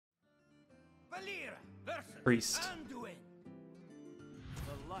Priest.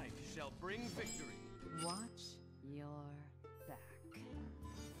 The light shall bring victory. Watch your back.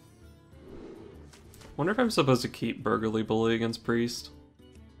 Wonder if I'm supposed to keep Burgley Bully against Priest.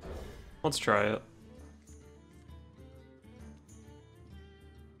 Let's try it.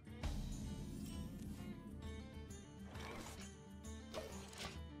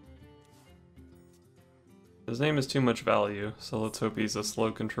 His name is too much value, so let's hope he's a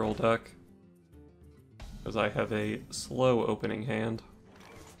slow control deck. Because I have a slow opening hand.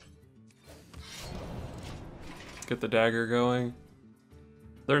 Get the dagger going.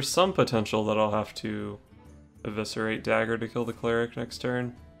 There's some potential that I'll have to eviscerate dagger to kill the cleric next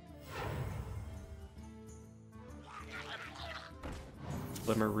turn.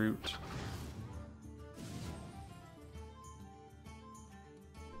 Glimmer Root.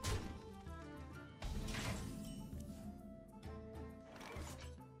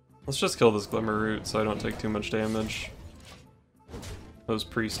 Let's just kill this Glimmer Root so I don't take too much damage. Those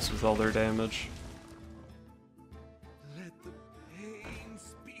priests with all their damage. Let the pain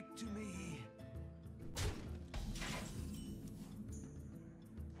speak to me.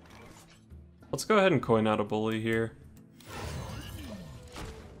 Let's go ahead and coin out a bully here.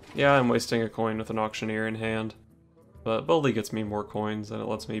 Yeah, I'm wasting a coin with an auctioneer in hand, but bully gets me more coins and it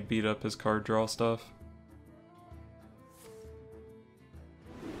lets me beat up his card draw stuff.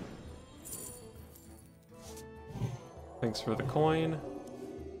 Thanks for the coin.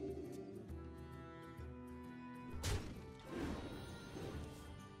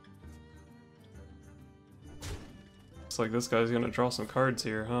 Looks like this guy's gonna draw some cards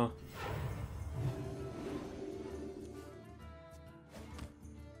here, huh?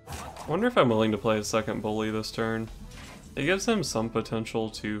 Wonder if I'm willing to play a second bully this turn. It gives him some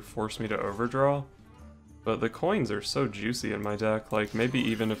potential to force me to overdraw, but the coins are so juicy in my deck, like maybe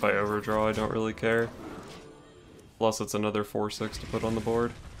even if I overdraw I don't really care. Plus it's another 4/6 to put on the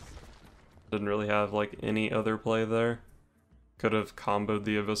board. Didn't really have like any other play there. Could have comboed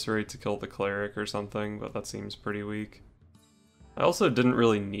the Eviscerate to kill the Cleric or something, but that seems pretty weak. I also didn't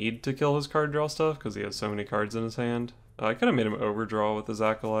really need to kill his card draw stuff because he has so many cards in his hand. I could have made him overdraw with his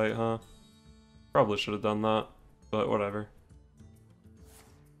Acolyte, huh? Probably should have done that, but whatever.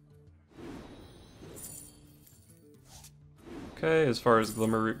 Okay, as far as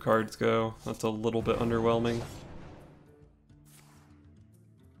Glimmer Root cards go, that's a little bit underwhelming.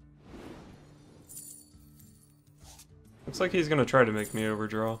 Looks like he's gonna try to make me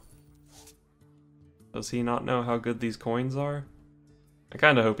overdraw. Does he not know how good these coins are? I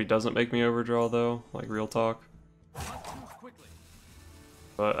kinda hope he doesn't make me overdraw though, like real talk.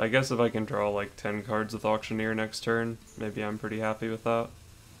 But I guess if I can draw like 10 cards with Auctioneer next turn, maybe I'm pretty happy with that.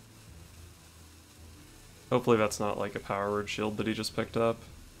 Hopefully that's not like a Power Word Shield that he just picked up.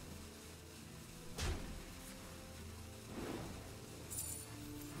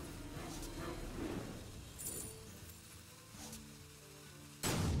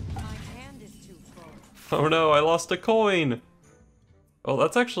 Oh no, I lost a coin! Oh,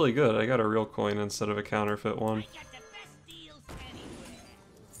 that's actually good. I got a real coin instead of a counterfeit one.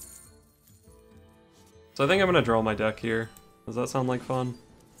 So I think I'm gonna draw my deck here. Does that sound like fun?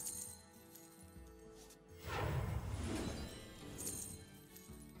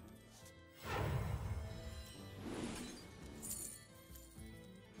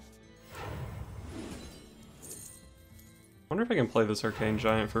 Wonder if I can play this Arcane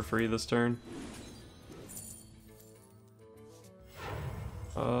Giant for free this turn.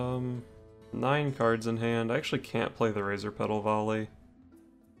 9 cards in hand. I actually can't play the Razorpetal Volley.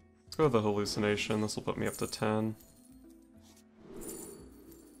 Let's go with the Hallucination. This will put me up to 10.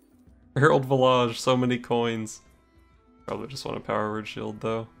 Herald Village, so many coins. Probably just want a Power Word Shield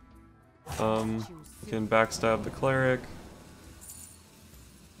though. We can backstab the Cleric.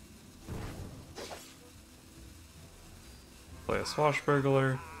 Play a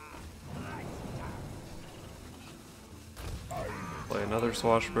Swashbuckler. Play another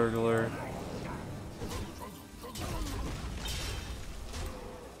Swashbuckler.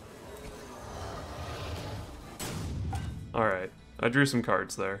 Alright, I drew some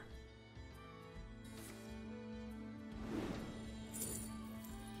cards there.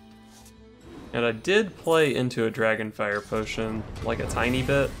 And I did play into a Dragonfire Potion, like a tiny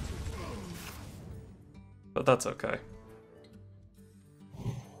bit. But that's okay.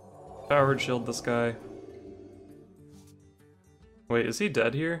 Power Word Shield this guy. Wait, is he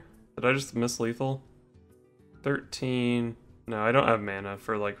dead here? Did I just miss lethal? 13... No, I don't have mana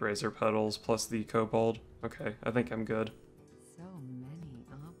for like Razor Petals plus the Kobold. Okay, I think I'm good. So many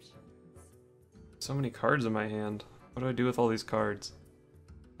options. So many cards in my hand. What do I do with all these cards?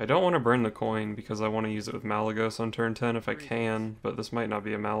 I don't want to burn the coin because I want to use it with Malygos on turn 10 if I can, but this might not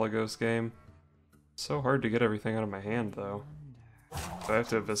be a Malygos game. It's so hard to get everything out of my hand though. Do I have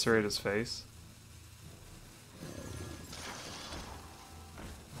to eviscerate his face?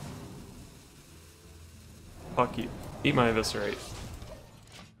 Fuck you. Eat my eviscerate.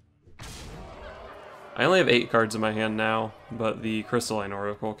 I only have 8 cards in my hand now, but the Crystalline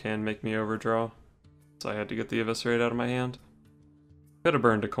Oracle can make me overdraw. So I had to get the eviscerate out of my hand. Could have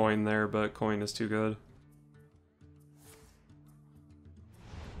burned a coin there, but coin is too good.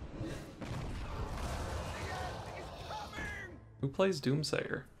 Who plays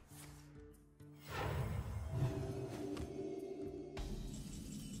Doomsayer?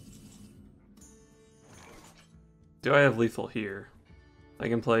 Do I have lethal here? I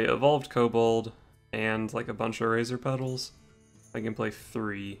can play Evolved Kobold and like a bunch of Razor Petals. I can play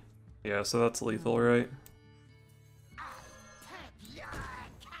 3. Yeah, so that's lethal, right?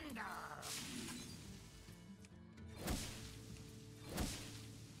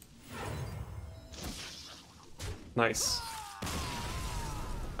 Nice.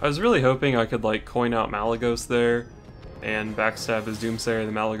 I was really hoping I could like coin out Malygos there and backstab his Doomsayer,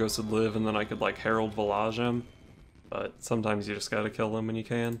 the Malygos would live, and then I could like Herald Volage him. But sometimes you just gotta kill him when you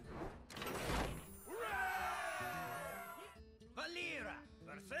can.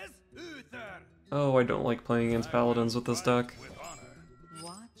 Oh, I don't like playing against Paladins with this deck.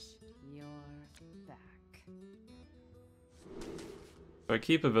 Watch your back. Do I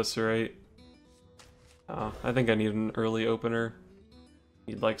keep Eviscerate? I think I need an early opener.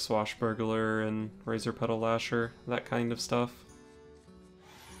 Need like Swashbuckler and Razorpetal Lasher, that kind of stuff.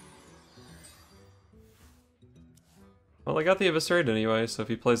 Well, I got the Eviscerate anyway, so if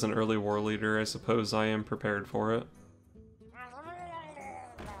he plays an early War Leader, I suppose I am prepared for it.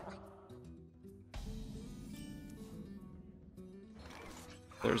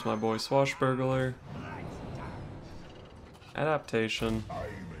 There's my boy Swashbuckler. Adaptation.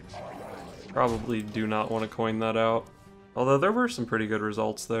 Probably do not want to coin that out. Although there were some pretty good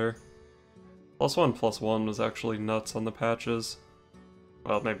results there. +1/+1 was actually nuts on the patches.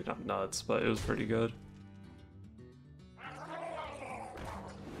 Well, maybe not nuts, but it was pretty good.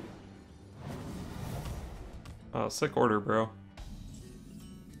 Oh, sick order, bro.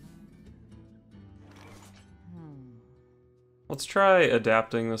 Let's try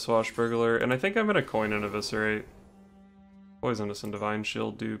adapting the Swashbuckler, and I think I'm gonna coin and Eviscerate. Poisonous and Divine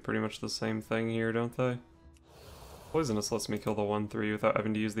Shield do pretty much the same thing here, don't they? Poisonous lets me kill the 1/3 without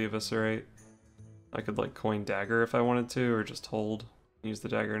having to use the Eviscerate. I could like coin Dagger if I wanted to, or just hold, use the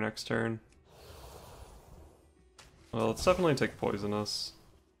Dagger next turn. Well, let's definitely take Poisonous.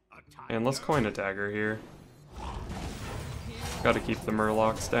 And let's coin a Dagger here. Gotta keep the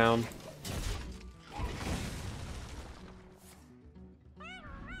Murlocs down.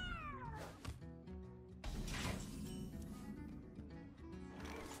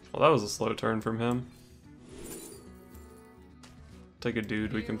 Well, that was a slow turn from him. Take a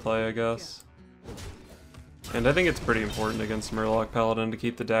dude we can play, I guess. And I think it's pretty important against Murloc Paladin to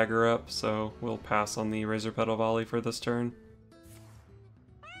keep the dagger up, so we'll pass on the Razorpetal Volley for this turn.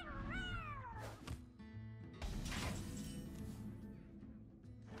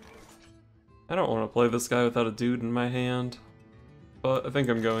 I don't want to play this guy without a dude in my hand, but I think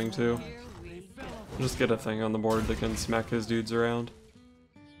I'm going to. Just get a thing on the board that can smack his dudes around.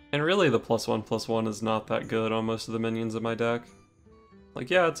 And really the +1/+1 is not that good on most of the minions in my deck. Like,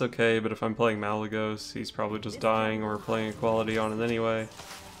 yeah, it's okay, but if I'm playing Malygos, he's probably just dying or playing equality on it anyway.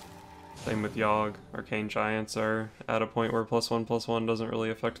 Same with Yogg. Arcane Giants are at a point where +1/+1 doesn't really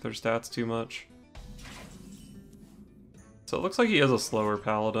affect their stats too much. So it looks like he is a slower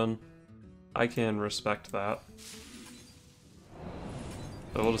Paladin. I can respect that.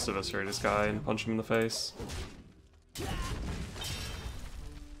 So we'll just eviscerate this guy and punch him in the face.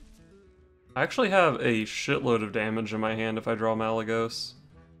 I actually have a shitload of damage in my hand if I draw Malygos.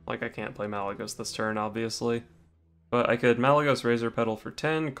 Like, I can't play Malygos this turn, obviously. But I could Malygos Razorpetal for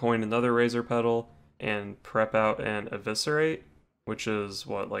 10, coin another Razorpetal, and prep out and eviscerate, which is,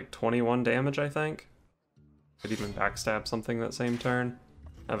 what, like 21 damage, I think? Could even backstab something that same turn.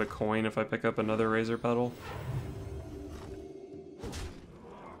 Have a coin if I pick up another Razorpetal.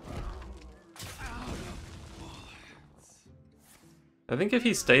 I think if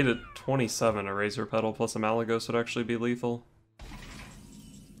he stayed at 27, a Razorpetal plus a Malygos would actually be lethal.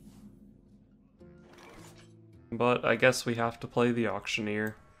 But I guess we have to play the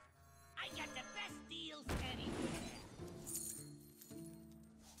Auctioneer. I got the best deals anywhere.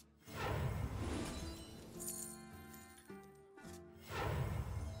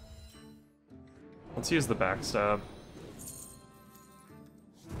 Let's use the backstab.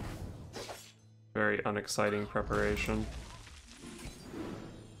 Very unexciting preparation,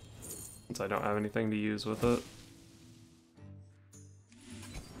 since I don't have anything to use with it.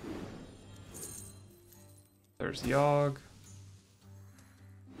 There's Yogg.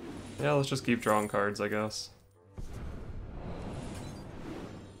 Yeah, let's just keep drawing cards, I guess.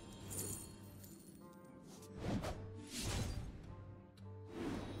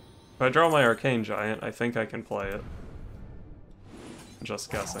 If I draw my Arcane Giant, I think I can play it.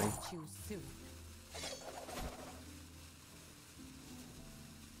 Just guessing.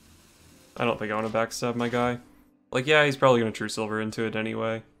 I don't think I want to backstab my guy. Like, yeah, he's probably going to True Silver into it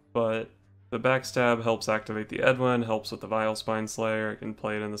anyway, but the backstab helps activate the Edwin, helps with the Vile Spine Slayer. I can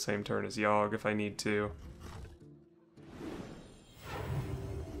play it in the same turn as Yogg if I need to.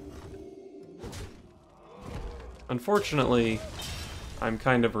 Unfortunately, I'm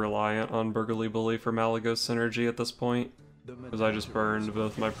kind of reliant on Burgly Bully for Malygos synergy at this point, because I just burned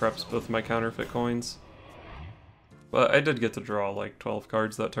both my preps, both my counterfeit coins. But I did get to draw like 12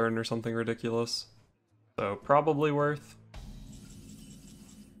 cards that turn or something ridiculous, so probably worth.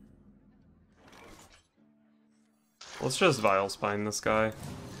 Let's just Vile Spine this guy.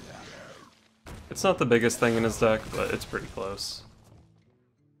 It's not the biggest thing in his deck, but it's pretty close.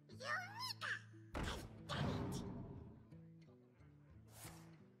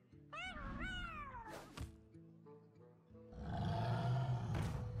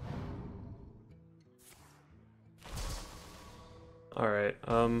 Alright,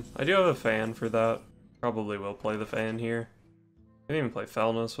 I do have a fan for that. Probably will play the fan here. I can even play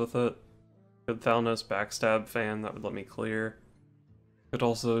Thalnos with it. Could Thalnos backstab fan, that would let me clear. Could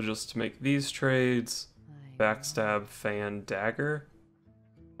also just make these trades. Backstab fan dagger.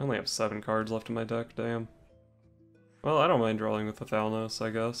 I only have 7 cards left in my deck, damn. Well, I don't mind drawing with the Thalnos, I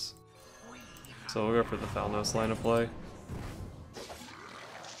guess. So we'll go for the Thalnos line of play.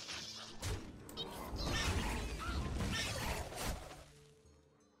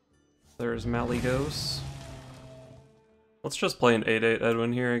 There's Malygos. Let's just play an 8/8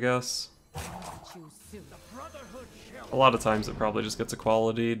 Edwin here, I guess. A lot of times it probably just gets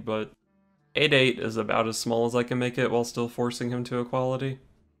equality'd, but 8/8 is about as small as I can make it while still forcing him to equality.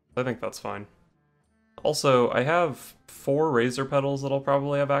 I think that's fine. Also, I have 4 Razor Petals that I'll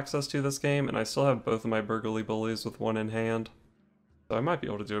probably have access to this game, and I still have both of my Burgly Bullies with 1 in hand. So I might be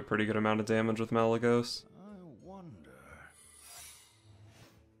able to do a pretty good amount of damage with Malygos.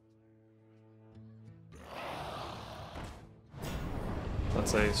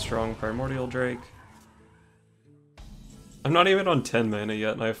 That's a strong Primordial Drake. I'm not even on 10 mana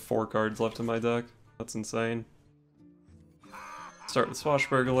yet, and I have 4 cards left in my deck. That's insane. Start with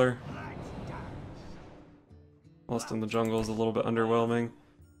Swashbuckler. Lost in the Jungle is a little bit underwhelming.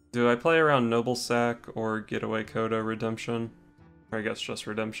 Do I play around Noble Sack or Getaway Coda Redemption? Or I guess just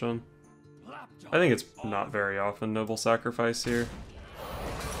Redemption. I think it's not very often Noble Sacrifice here.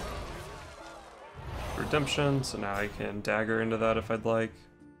 Redemption, so now I can dagger into that if I'd like.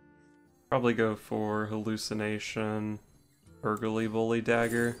 Probably go for Hallucination, Burgly Bully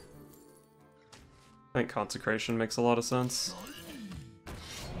Dagger. I think Consecration makes a lot of sense.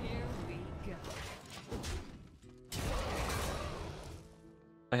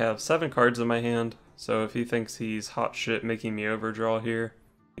 I have 7 cards in my hand, so if he thinks he's hot shit making me overdraw here,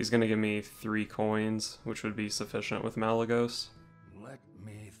 he's gonna give me 3 coins, which would be sufficient with Malygos. Let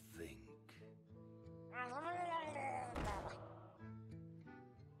me think.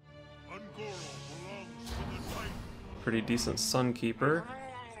 Pretty decent Sunkeeper.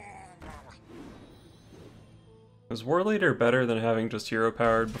 Is War Leader better than having just hero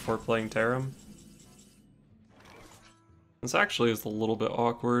powered before playing Tarim? This actually is a little bit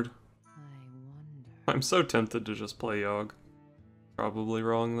awkward. I'm so tempted to just play Yogg. Probably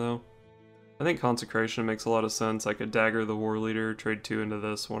wrong though. I think Consecration makes a lot of sense. I could dagger the War Leader, trade 2 into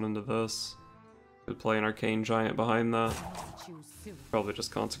this, 1 into this. Could play an Arcane Giant behind that. Probably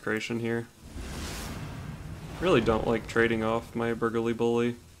just Consecration here. Really don't like trading off my Burgly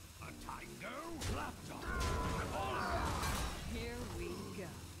Bully.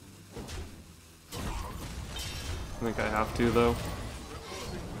 I think I have to though.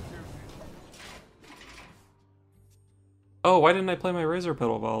 Oh, why didn't I play my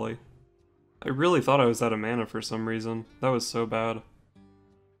Razorpetal Volley? I really thought I was out of mana for some reason. That was so bad.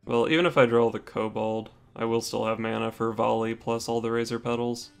 Well, even if I draw the Kobold, I will still have mana for Volley plus all the Razor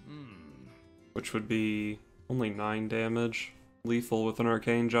Petals. Which would be only 9 damage. Lethal with an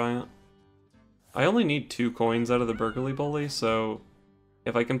Arcane Giant. I only need 2 coins out of the Burgly Bully, so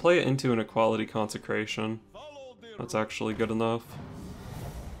if I can play it into an Equality Consecration, that's actually good enough.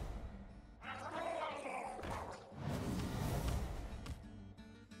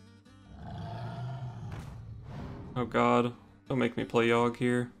 Oh god, don't make me play Yogg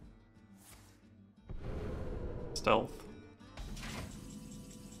here. Stealth.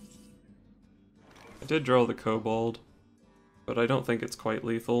 I did draw the Kobold, but I don't think it's quite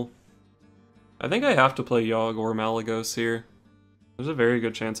lethal. I think I have to play Yogg or Malygos here. There's a very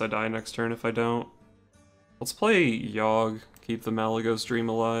good chance I die next turn if I don't. Let's play Yogg, keep the Malygos dream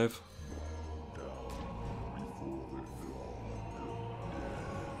alive.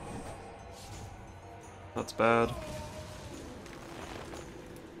 That's bad.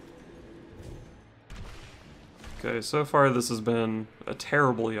 Okay, so far this has been a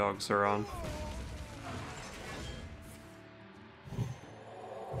terrible Yogg-Saron.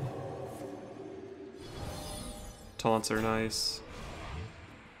 Taunts are nice.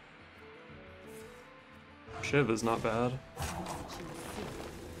 Shiv is not bad.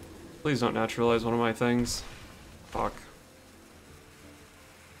 Please don't naturalize one of my things. Fuck.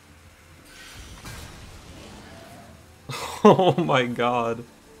 Oh my god.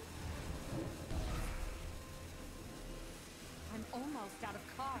 I'm almost out of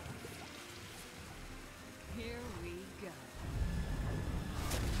cards. Here we go.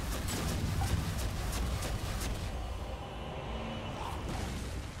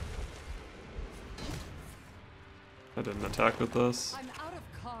 I didn't attack with this. I'm out of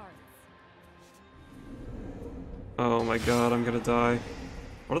cards. Oh my god, I'm gonna die.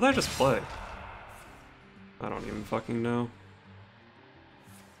 What did I just play? I don't even fucking know.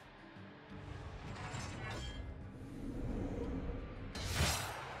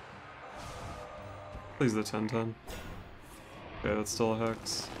 Please the 10-10. Okay, that's still a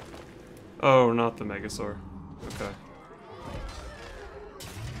Hex. Oh, not the Megasaur. Okay.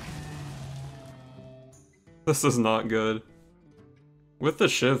 This is not good. With the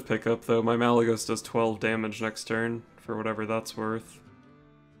Shiv pickup though, my Malygos does 12 damage next turn, for whatever that's worth.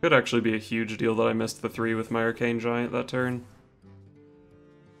 Could actually be a huge deal that I missed the 3 with my Arcane Giant that turn.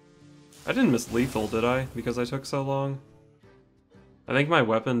 I didn't miss lethal, did I? Because I took so long? I think my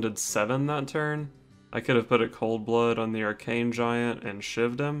weapon did 7 that turn. I could have put a Cold Blood on the Arcane Giant and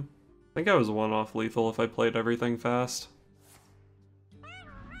shivved him. I think I was 1 off lethal if I played everything fast.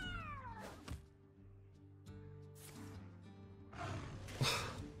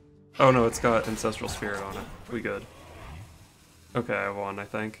 Oh no, it's got Ancestral Spirit on it. We good. Okay, I won, I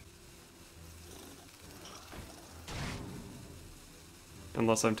think.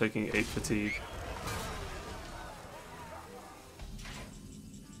 Unless I'm taking 8 fatigue.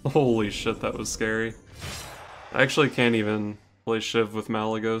 Holy shit, that was scary. I actually can't even play Shiv with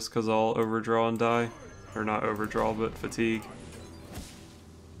Malygos because I'll overdraw and die. Or not overdraw, but fatigue.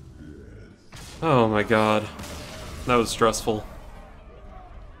 Oh my god. That was stressful.